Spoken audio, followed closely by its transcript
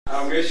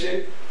Our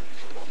mission.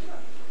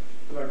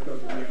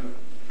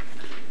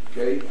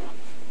 Okay.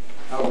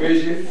 Our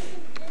vision.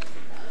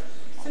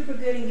 Super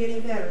good and getting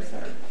better,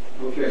 sir.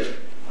 Okay.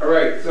 All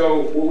right.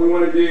 So what we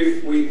want to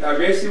do,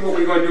 basically what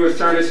we're going to do is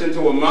turn this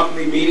into a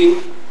monthly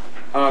meeting.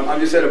 I'm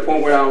just at a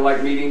point where I don't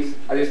like meetings.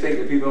 I just think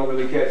that people don't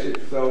really catch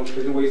it. So it's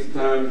a waste of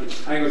time.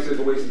 I ain't gonna say it's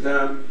a waste of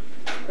time.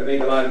 I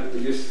think a lot of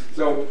it just,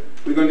 so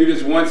we're gonna do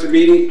this once a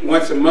meeting,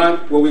 once a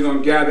month, where we're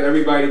gonna gather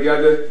everybody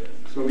together.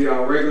 It's gonna be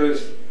our regular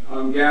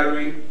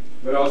gathering,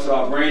 but also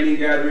our branding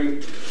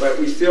gathering. But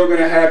we're still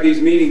gonna have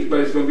these meetings, but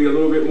it's gonna be a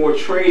little bit more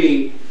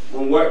training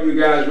on what you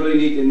guys really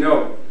need to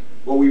know.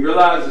 What we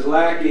realized is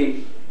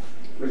lacking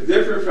was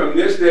different from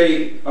this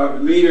day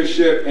of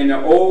leadership and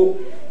the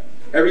old.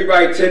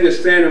 Everybody tend to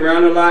stand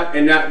around a lot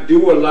and not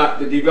do a lot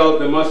to develop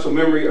the muscle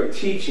memory of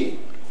teaching.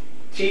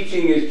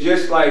 Teaching is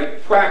just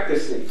like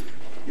practicing.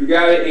 You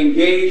got to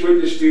engage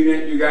with the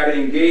student, you got to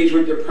engage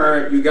with the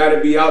parent, you got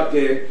to be out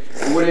there.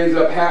 And what ends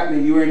up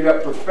happening, you end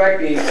up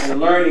perfecting and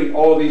learning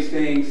all these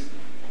things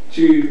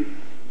to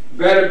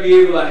better be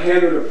able to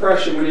handle the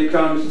pressure when it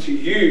comes to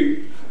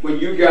you, when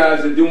you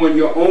guys are doing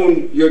your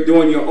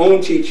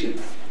own teaching.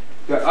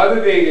 The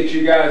other thing that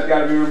you guys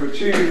got to remember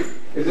too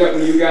is that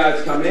when you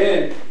guys come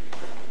in,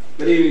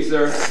 good evening,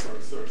 sir.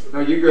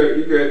 No, you're good,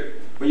 you're good.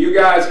 When you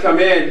guys come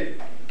in,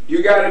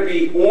 you got to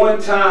be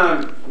on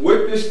time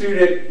with the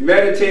student,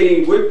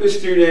 meditating with the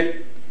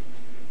student,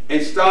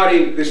 and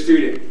starting the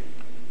student.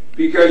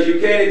 Because you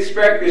can't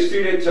expect the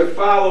student to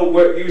follow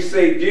what you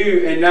say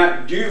do and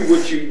not do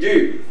what you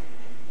do.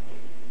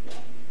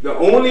 The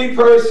only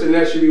person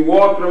that should be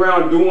walking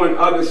around doing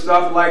other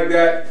stuff like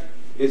that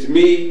is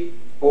me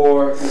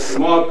or Mr.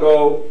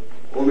 Marco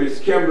or Ms.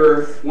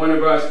 Kimber, one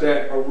of us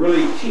that are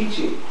really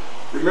teaching.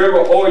 Remember,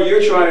 all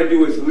you're trying to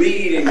do is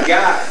lead and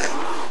guide.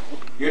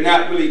 You're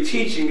not really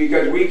teaching,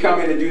 because we come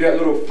in and do that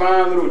little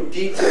fine little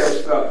detail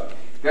stuff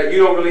that you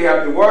don't really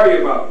have to worry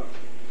about.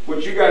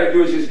 What you got to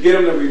do is just get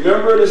them to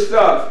remember the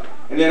stuff,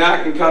 and then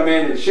I can come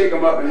in and shake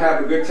them up and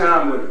have a good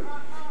time with them.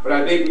 But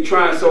I think we're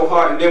trying so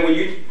hard, and then when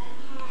you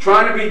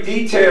trying to be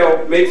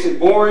detailed makes it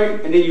boring,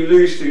 and then you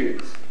lose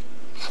students.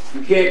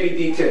 You can't be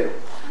detailed.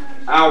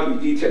 I'll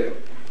be detailed.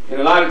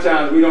 And a lot of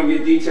times we don't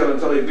get detailed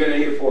until they've been in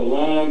here for a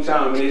long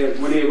time,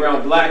 when they're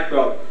around black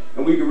belt,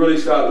 and we can really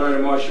start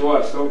learning martial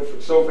arts.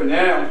 So for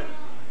now,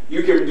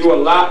 you can do a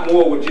lot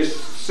more with just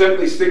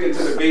simply sticking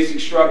to the basic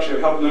structure,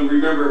 helping them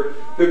remember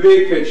the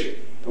big picture,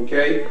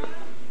 okay?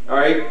 All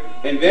right?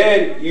 And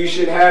then you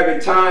should have a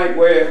time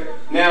where,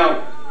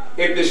 now,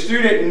 if the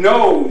student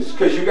knows,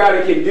 because you got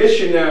to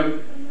condition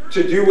them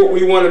to do what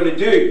we want them to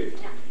do.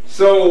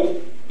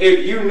 So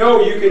if you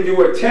know you can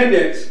do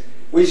attendance,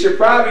 we should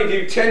probably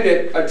do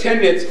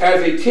attendance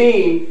as a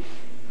team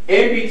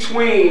in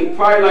between,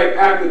 probably like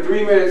after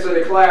 3 minutes of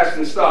the class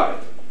and start.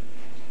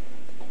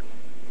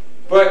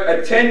 But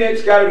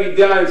attendance got to be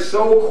done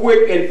so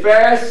quick and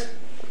fast,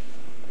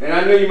 and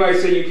I know you might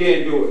say you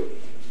can't do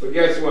it, but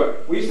guess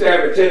what? We used to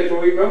have attendance,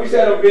 remember we used to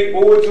have them big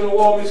boards on the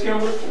wall, Ms.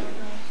 Kimber?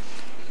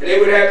 And they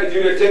would have to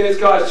do the attendance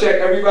cards,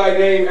 check everybody's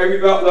name, every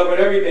belt level,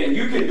 and everything.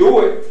 You can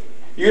do it.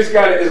 You just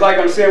got to, it's like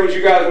I'm saying with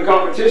you guys in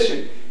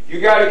competition. You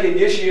got to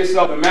condition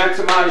yourself to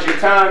maximize your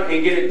time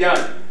and get it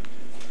done.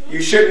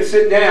 You shouldn't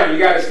sit down. You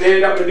got to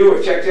stand up and do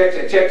it. Check, check,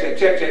 check, check, check,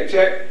 check, check,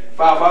 check.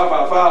 File, file,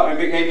 file, file. And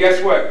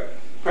guess what?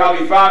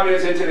 Probably 5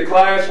 minutes into the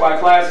class, while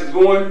class is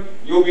going,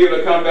 you'll be able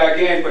to come back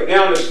in. But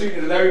now the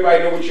students and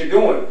everybody know what you're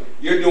doing.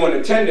 You're doing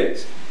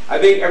attendance. I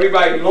think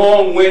everybody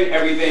long win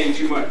everything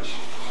too much.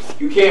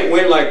 You can't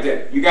win like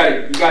that. You got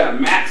to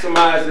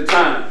maximize the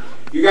time.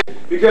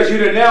 Because you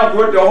done now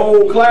brought the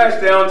whole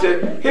class down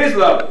to his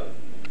level.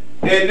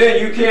 And then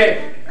you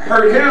can't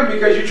hurt him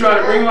because you're trying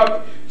to bring him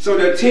up. So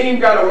the team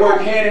got to work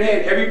hand in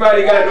hand.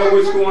 Everybody got to know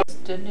what's going on.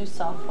 The new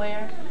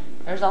software.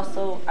 There's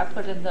also, I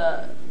put in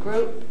the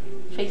group,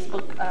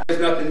 Facebook.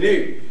 There's nothing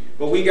new,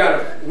 but we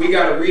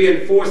gotta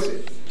reinforce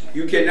it.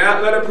 You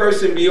cannot let a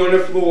person be on the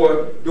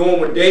floor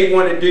doing what they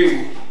want to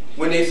do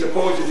when they're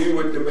supposed to do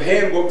what the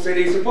handbook say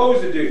they're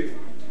supposed to do.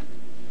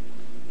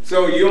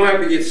 So you don't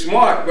have to get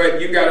smart, but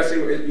you got to say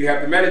you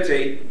have to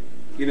meditate.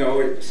 You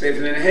know, it says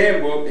it in the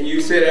handbook, and you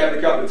said it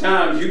a couple of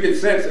times. You can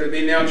sense that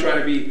they're now trying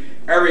to be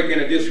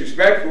arrogant or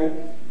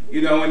disrespectful,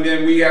 you know, and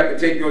then we have to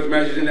take those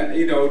measures and,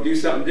 you know, do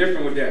something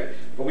different with that.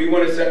 But we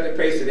want to set the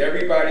pace that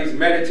everybody's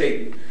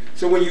meditating.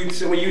 So when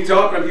you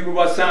talk to people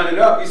about signing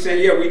up, you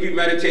say, yeah, we do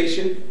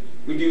meditation,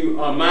 we do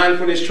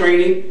mindfulness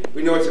training.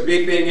 We know it's a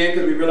big thing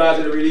because we realize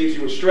that it relieves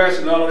you of stress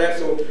and all of that.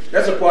 So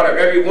that's a part of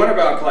every one of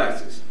our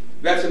classes.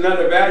 That's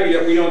another value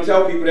that we don't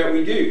tell people that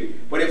we do,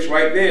 but it's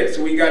right there.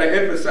 So we got to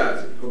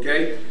emphasize it,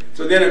 okay?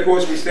 So then, of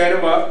course, we stand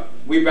them up,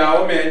 we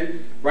bow them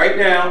in. Right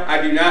now,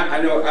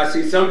 I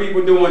see some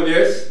people doing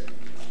this.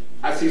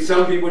 I see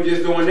some people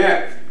just doing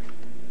that.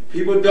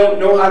 People don't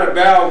know how to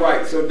bow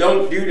right, so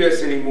don't do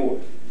this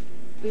anymore.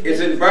 It's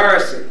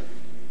embarrassing.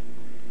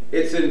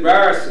 It's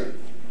embarrassing.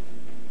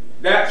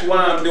 That's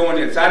why I'm doing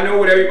this. I know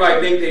what everybody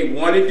thinks they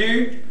want to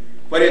do,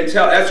 but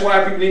that's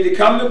why people need to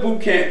come to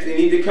boot camps. They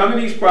need to come to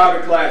these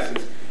private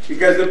classes,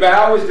 because the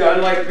bow is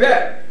done like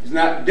that. It's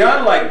not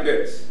done like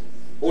this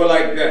or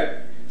like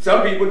that.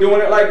 Some people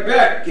doing it like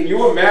that. Can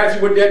you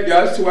imagine what that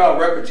does to our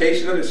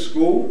reputation of the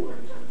school?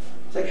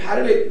 It's like, how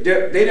did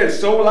they done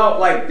sold out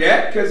like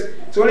that? Because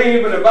so it ain't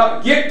even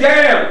about get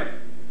down.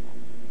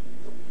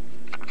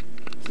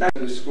 It's not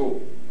in the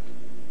school.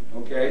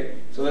 Okay?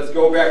 So let's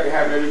go back to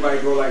having everybody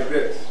go like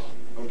this.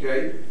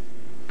 Okay?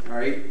 All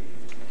right?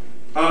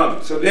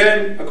 So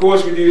then, of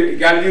course, we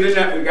gotta do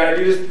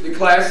the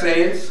class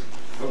sayings.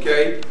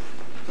 Okay?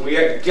 We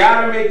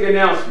gotta make the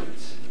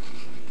announcements.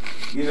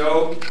 You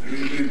know,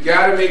 you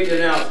gotta make the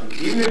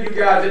announcements. Even if you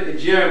guys at the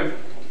gym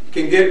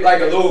can get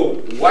like a little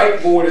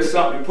whiteboard or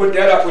something, put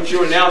that up with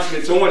your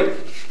announcements on it.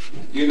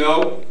 You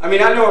know? I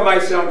mean, I know it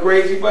might sound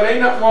crazy, but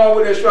ain't nothing wrong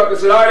with the instructor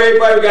saying, all right,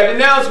 everybody, we got the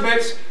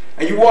announcements,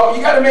 and you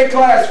gotta make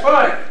class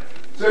fun.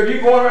 So if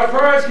you're going around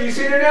parents, can you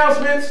see the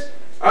announcements?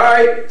 All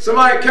right,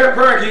 somebody,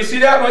 parent, can you see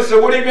that one?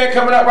 So what have you been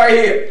coming up right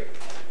here?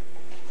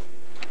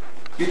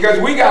 Because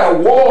we got a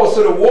wall,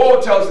 so the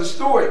wall tells the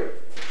story.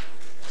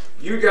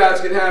 You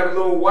guys can have a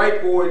little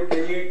whiteboard,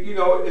 and you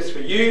know, it's for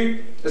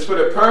you, it's for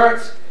the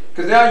parents,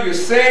 because now you're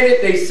saying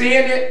it, they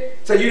seeing it,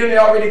 so you didn't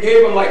already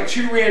gave them like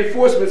 2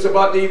 reinforcements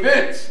about the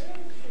events.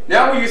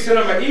 Now when you send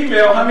them an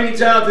email, how many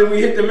times did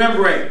we hit the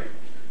membrane?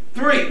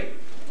 3.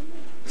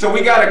 So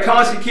we got to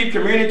constantly keep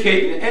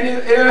communicating, and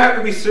it don't have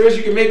to be serious,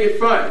 you can make it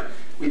fun.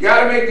 We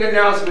got to make the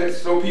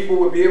announcements so people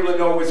will be able to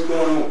know what's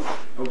going on,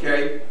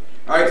 okay?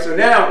 All right, so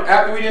now,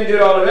 after we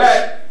did all of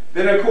that,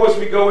 then of course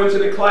we go into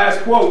the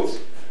class quotes.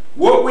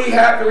 What we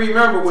have to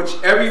remember, which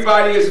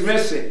everybody is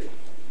missing,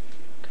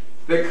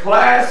 the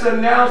class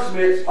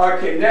announcements are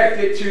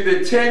connected to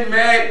the 10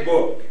 mag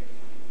book.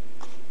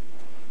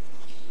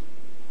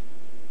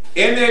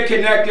 And they're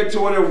connected to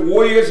the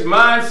Warrior's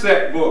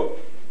Mindset book.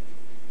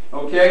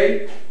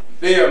 Okay?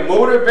 They are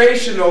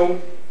motivational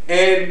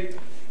and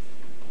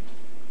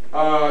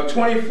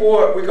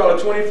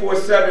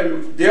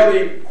 24/7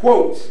 daily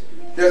quotes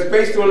that's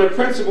based on the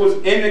principles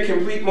in the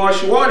Complete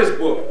Martial Artist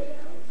book.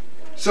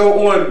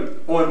 So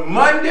on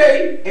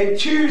Monday and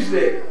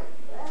Tuesday,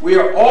 we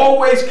are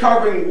always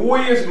covering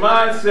Warrior's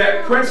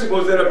Mindset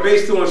principles that are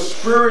based on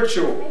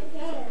spiritual.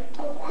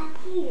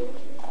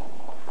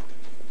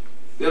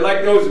 They're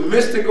like those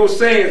mystical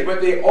sayings,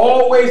 but they're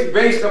always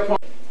based upon.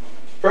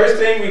 First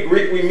thing,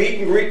 we meet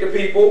and greet the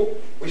people.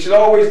 We should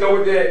always know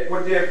what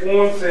their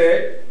form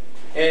said.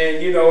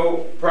 And, you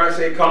know, parents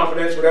say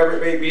confidence, whatever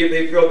it may be. If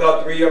they filled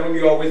out 3 of them,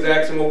 you always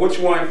ask them, well, which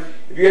one,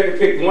 if you had to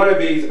pick one of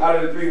these out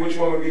of the 3, which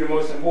one would be the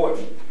most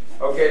important?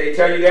 Okay, they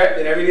tell you that,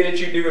 then everything that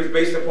you do is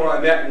based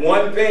upon that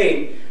one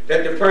thing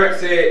that the parent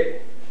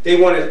said they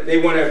want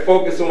to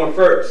focus on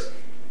first.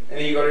 And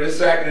then you go to the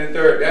second and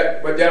third.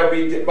 But that'll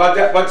be, by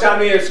the time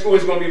they're in school,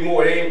 it's going to be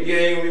more. You ain't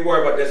going to be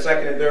worried about that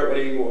second and third one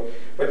anymore.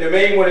 But the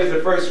main one is the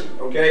first one,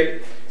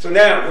 okay? So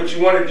now, what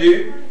you want to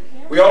do,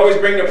 we always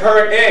bring the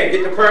parent in,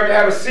 get the parent to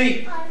have a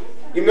seat.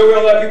 Even though we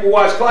don't let people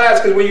watch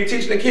class, because when you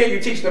teach the kid, you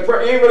teach the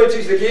parent. You ain't really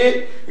teach the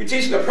kid, you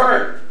teach the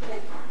parent.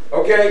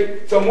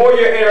 Okay? So more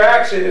your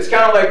interaction is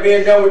kind of like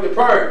being done with the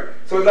parent.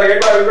 So it's like,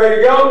 everybody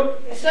ready to go?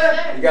 Yes,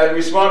 sir. You got to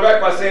respond back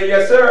by saying,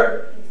 yes,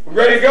 sir.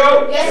 Ready to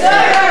go? Yes,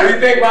 sir. What do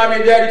you think, Mommy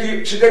and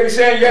Daddy? Should they be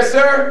saying yes,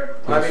 sir?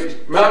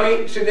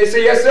 Mommy, should they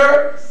say yes,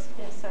 sir?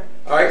 Yes, sir.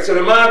 All right, so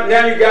the mom,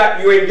 now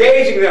you're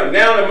engaging them.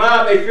 Now the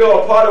mom, they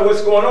feel a part of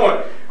what's going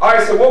on. All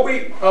right, so what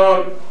we,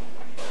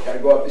 gotta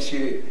go up the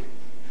sheet.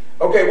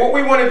 Okay, what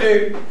we want to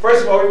do,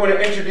 first of all, we want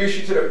to introduce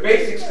you to the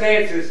basic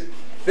stances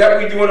that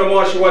we do in a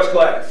martial arts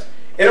class.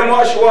 In a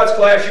martial arts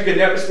class, you can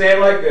never stand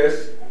like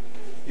this.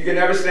 You can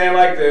never stand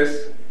like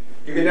this.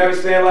 You can never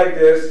stand like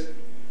this.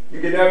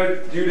 You can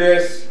never do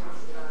this.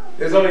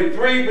 There's only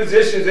 3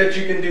 positions that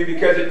you can do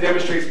because it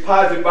demonstrates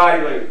positive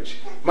body language.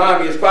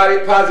 Mommy, is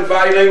positive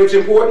body language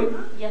important?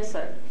 Yes,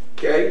 sir.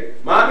 Okay?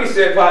 Mommy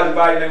said positive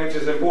body language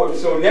is important.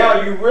 So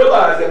now you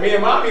realize that me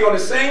and Mommy are on the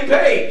same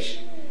page.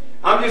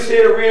 I'm just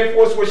here to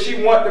reinforce what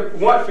she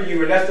want for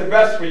you, and that's the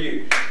best for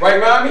you. Right,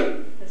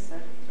 Mommy? Yes, sir.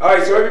 All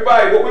right, so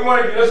everybody, what we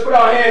want to do, let's put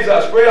our hands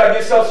out. Spread out,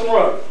 get yourself some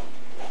run.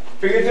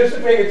 Fingertips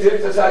to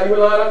fingertips. That's how you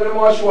line up in the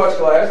martial arts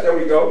class. There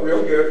we go.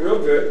 Real good, real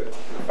good.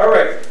 All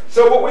right,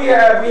 so what we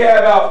have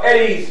our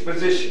at ease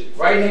position.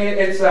 Right hand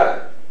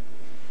inside.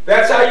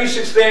 That's how you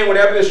should stand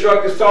whenever the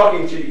instructor is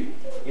talking to you.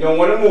 You don't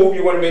want to move.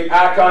 You want to make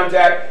eye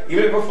contact.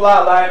 Even if a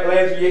fly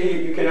lands in your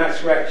head, you cannot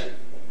scratch it.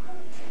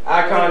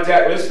 Eye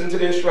contact, listen to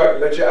the instructor.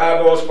 Let your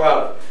eyeballs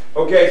follow.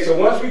 Okay, so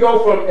once we go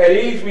from at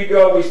ease, we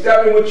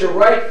step in with your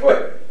right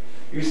foot.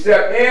 You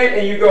step in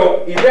and you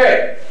go,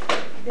 evade.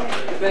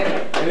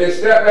 And then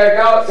step back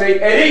out, say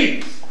at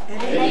ease.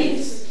 At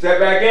ease. Step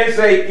back in,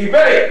 say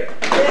evade.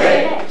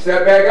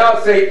 Step back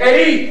out, say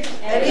at ease.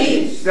 At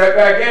ease. Step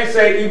back in,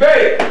 say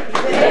evade.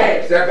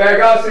 Step back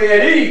out, say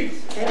at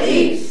ease. At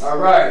ease. All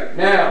right,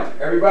 now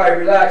everybody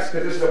relax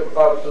because this is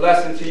a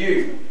lesson to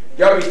you.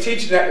 Y'all be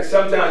teaching that, and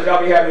sometimes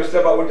y'all be having to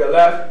step out with the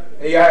left,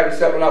 and y'all have to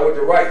step out with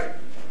the right.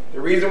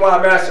 The reason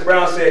why Master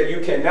Brown said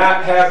you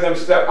cannot have them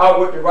step out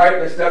with the right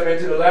and step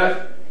into the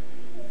left.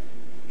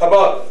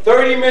 About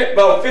 15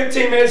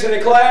 minutes in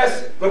the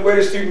class, look where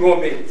the student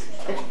gonna be.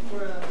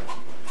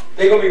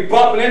 they're going to be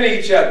bumping into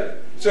each other.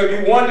 So if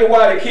you wonder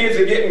why the kids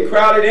are getting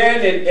crowded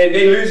in and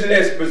they losing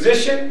their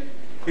position,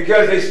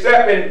 because they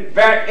stepping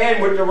back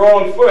in with the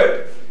wrong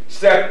foot.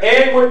 Step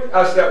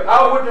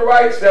out with the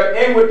right, step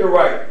in with the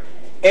right.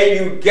 And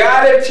you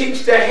gotta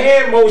teach the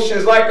hand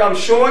motions like I'm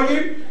showing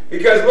you,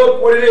 because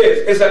look what it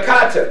is. It's a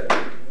kata.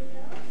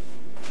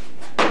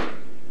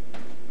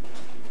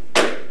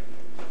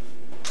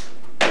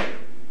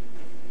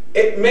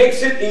 It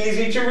makes it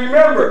easy to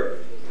remember.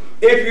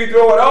 If you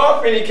throw it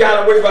off any kind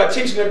of way by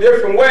teaching a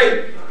different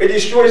way, it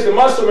destroys the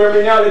muscle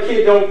memory. Now the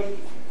kid don't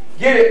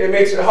get it, and it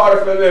makes it harder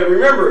for them to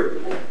remember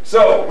it.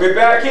 So we're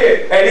back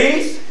here. At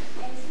ease.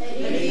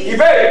 You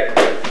better.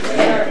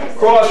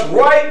 Cross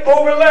right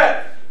over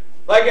left.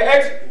 Like an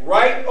X,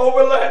 right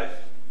over left.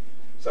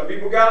 Some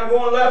people got them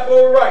going left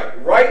over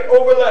right. Right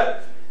over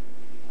left.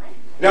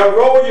 Now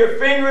roll your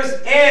fingers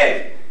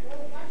in.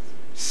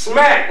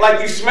 Smack,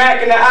 like you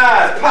smack in the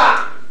eyes.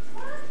 Pop.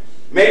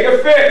 Make a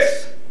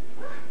fist.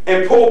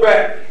 And pull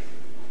back.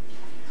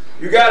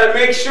 You got to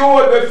make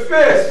sure the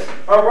fists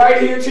are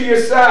right here to your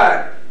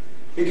side.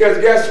 Because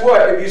guess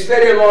what? If you stay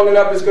there long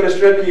enough, it's going to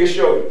strengthen your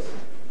shoulders.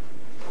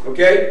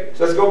 Okay?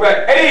 So let's go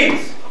back. At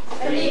ease.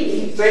 At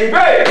ease. Say you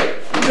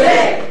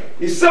better.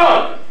 You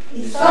sung.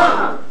 You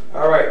sung.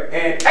 All right.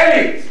 And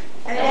at ease.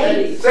 At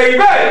ease. Say you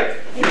better.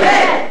 You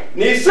better.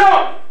 Ni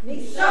sung.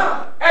 Ni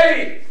sung. At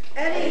ease.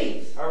 At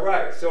ease. All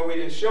right. So we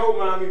didn't show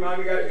mommy.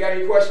 Mommy got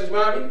any questions,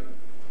 mommy?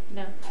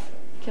 No.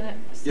 Can I?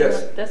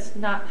 Yes. That's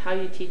not how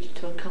you teach it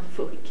to a kung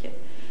fu kid.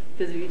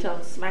 Because if you tell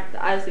them smack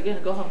the eyes, they're gonna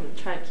go home and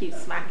try to keep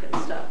smacking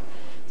stuff.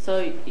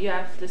 So you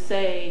have to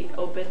say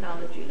open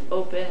knowledge,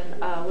 open,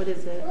 what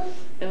is it?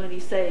 And when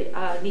you say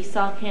ni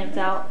song, hands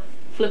out,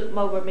 flip them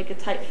over, make a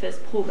tight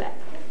fist, pull back.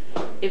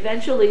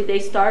 Eventually they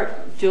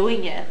start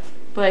doing it,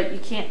 but you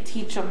can't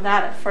teach them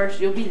that at first.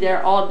 You'll be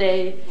there all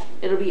day.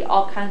 It'll be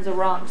all kinds of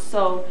wrong.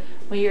 So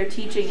when you're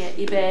teaching it,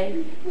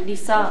 ibe, ni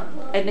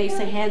song, and they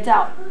say hands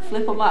out,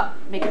 flip them up,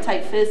 make a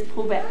tight fist,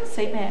 pull back,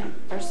 say ma'am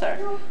or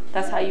sir.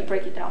 That's how you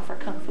break it down for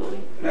Kung Fu.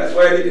 That's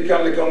why I need to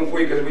come to Kung Fu,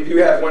 because we do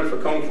have one for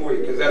Kung Fu,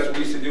 because that's what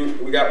we used to do.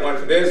 We got one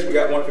for this, we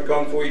got one for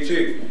Kung Fu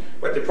too.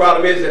 But the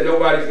problem is that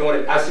nobody's doing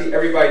it. I see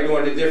everybody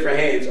doing the different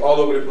hands all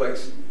over the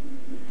place.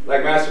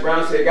 Like Master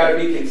Brown said, it got to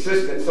be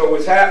consistent. So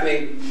what's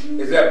happening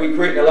is that we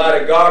create a lot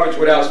of garbage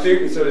with our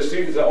students, so the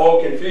students are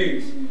all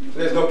confused. So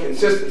there's no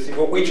consistency.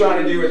 What we're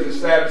trying to do is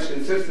establish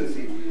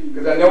consistency.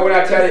 Because I know when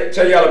I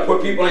tell y'all to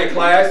put people in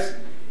class,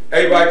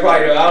 everybody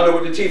probably goes, I don't know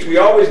what to teach. We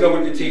always know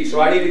what to teach.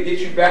 So I need to get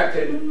you back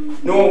to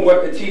knowing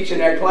what to teach in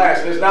that class.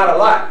 And it's not a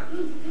lot.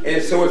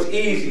 And so it's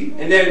easy.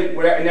 And then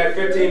in that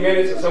 15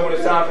 minutes or so when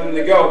it's time for them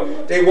to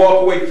go, they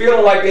walk away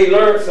feeling like they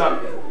learned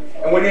something.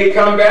 And when they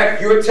come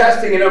back, you're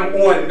testing them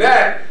on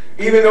that,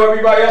 even though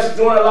everybody else is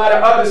doing a lot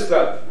of other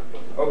stuff.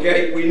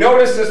 Okay? We know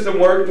the system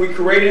worked. We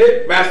created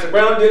it. Master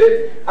Brown did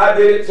it. I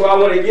did it. So I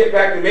want to get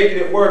back to making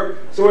it work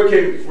so it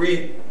can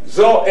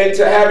result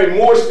into having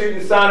more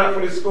students sign up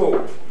for the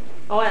school.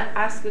 I want to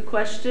ask a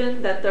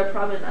question that they're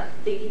probably not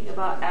thinking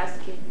about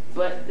asking,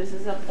 but this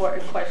is an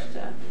important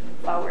question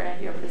while we're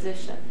in your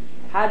position.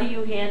 How do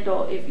you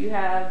handle if you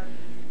have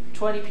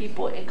 20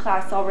 people in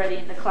class already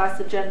and the class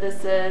agenda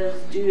says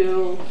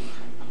do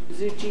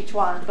Zuchi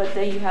Chuan, but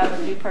then you have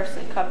a new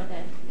person coming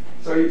in?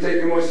 So you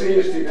take the more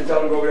senior student and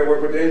tell them to go over there and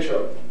work with the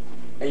intro.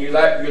 And you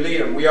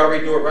lead them. We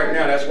already do it right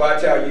now. That's why I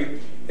tell you,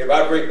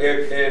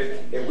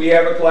 if we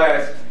have a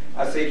class,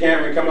 I say,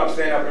 Cameron, come up,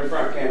 stand up in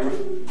front,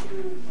 Cameron.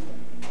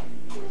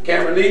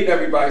 Cameron leading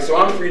everybody, so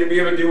I'm free to be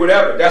able to do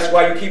whatever. That's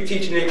why you keep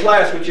teaching in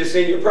class with your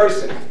senior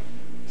person.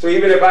 So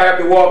even if I have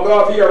to walk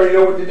off, he already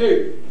know what to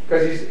do.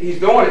 Because he's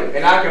doing it,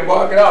 and I can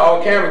walk it out.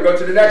 Oh, Cameron, go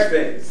to the next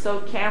thing. So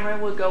Cameron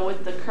would go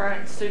with the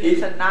current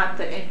students and not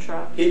the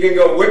intro. He can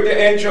go with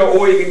the intro,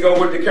 or he can go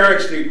with the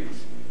current students.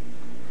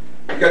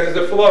 Because it's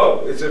a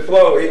flow. It's a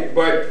flow.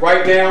 But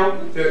right now,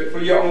 for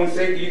your own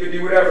safety, you can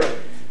do whatever.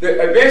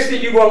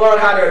 Eventually, you're going to learn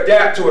how to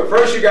adapt to it.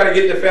 First, you got to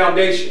get the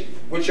foundation,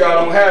 which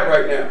y'all don't have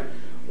right now.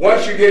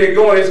 Once you get it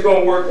going, it's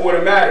going to work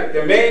automatic.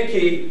 The main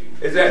key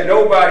is that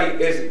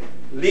nobody is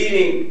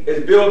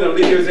building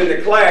leaders in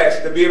the class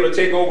to be able to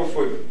take over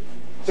for you.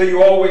 So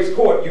you're always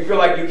caught. You feel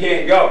like you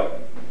can't go.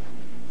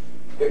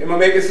 Am I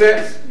making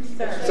sense?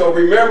 Sir. So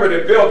remember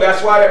to build.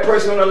 That's why that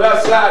person on the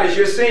left side is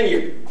your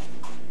senior.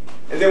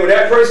 And then when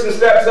that person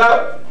steps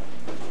out,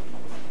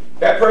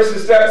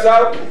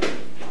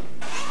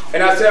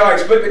 and I say, all right,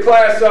 split the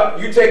class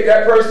up. You take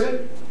that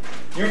person.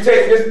 You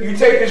take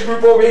this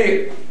group over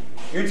here.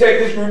 You take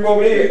this group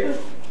over here.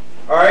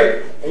 All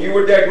right? And you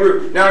with that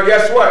group. Now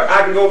guess what?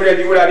 I can go over there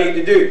and do what I need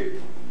to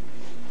do.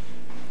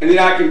 And then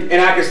I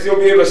can still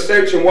be able to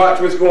search and watch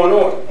what's going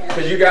on.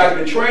 Because you guys have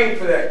been trained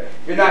for that.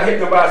 You're not hitting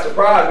them by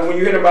surprise. But when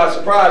you hit them by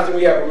surprise, then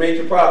we have a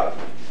major problem.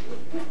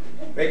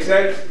 Make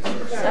sense?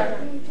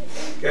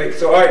 Okay,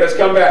 so all right, let's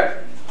come back.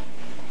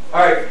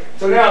 All right,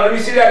 so now let me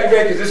see that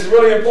Ibe, because this is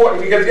really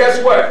important. Because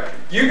guess what?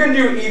 You can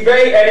do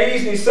Ibe, at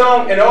ease, and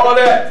song, and all of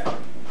that.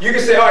 You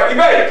can say, all right,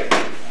 Ibe,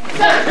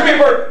 give me a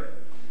burger.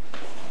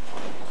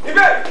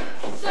 Ibe,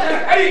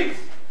 at ease,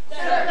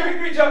 give me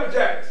 3 jumping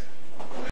jacks.